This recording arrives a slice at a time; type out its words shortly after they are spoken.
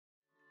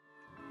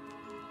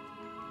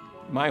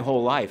My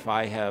whole life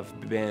I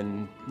have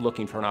been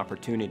looking for an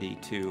opportunity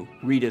to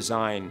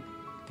redesign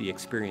the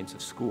experience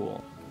of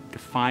school.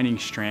 Defining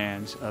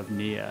strands of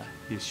NEIA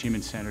is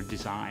human-centered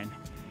design,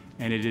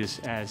 and it is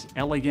as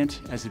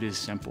elegant as it is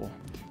simple.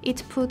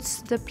 It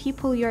puts the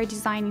people you are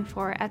designing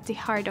for at the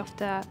heart of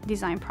the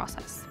design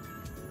process.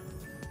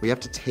 We have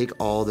to take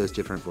all those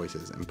different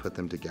voices and put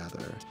them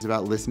together. It's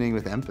about listening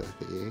with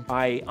empathy.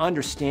 By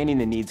understanding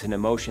the needs and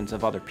emotions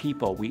of other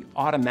people, we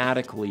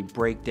automatically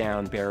break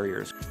down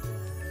barriers.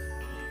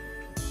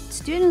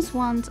 Students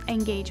want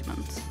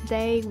engagement.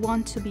 They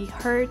want to be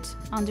heard,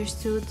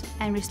 understood,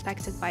 and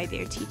respected by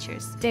their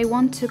teachers. They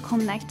want to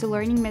connect the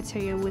learning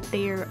material with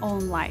their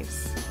own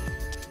lives.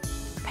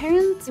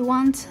 Parents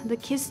want the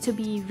kids to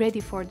be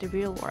ready for the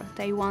real world.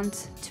 They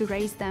want to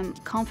raise them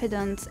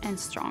confident and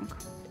strong.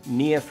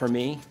 NEIA for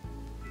me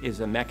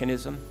is a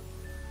mechanism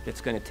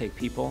that's going to take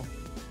people,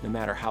 no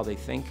matter how they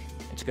think.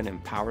 It's going to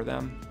empower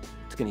them.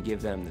 It's going to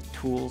give them the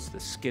tools, the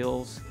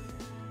skills,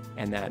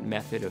 and that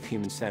method of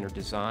human-centered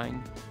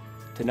design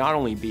to not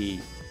only be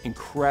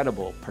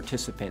incredible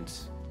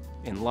participants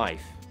in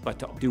life, but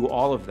to do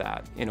all of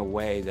that in a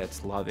way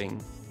that's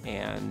loving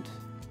and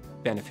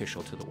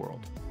beneficial to the world.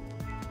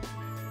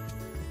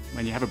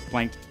 When you have a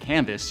blank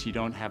canvas, you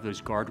don't have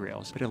those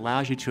guardrails, but it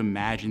allows you to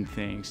imagine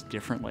things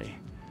differently.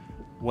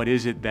 What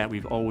is it that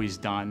we've always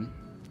done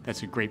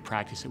that's a great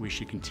practice that we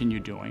should continue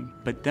doing?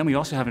 But then we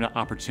also have an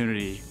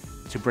opportunity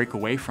to break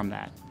away from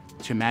that,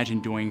 to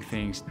imagine doing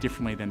things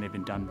differently than they've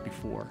been done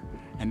before,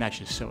 and that's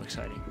just so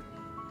exciting.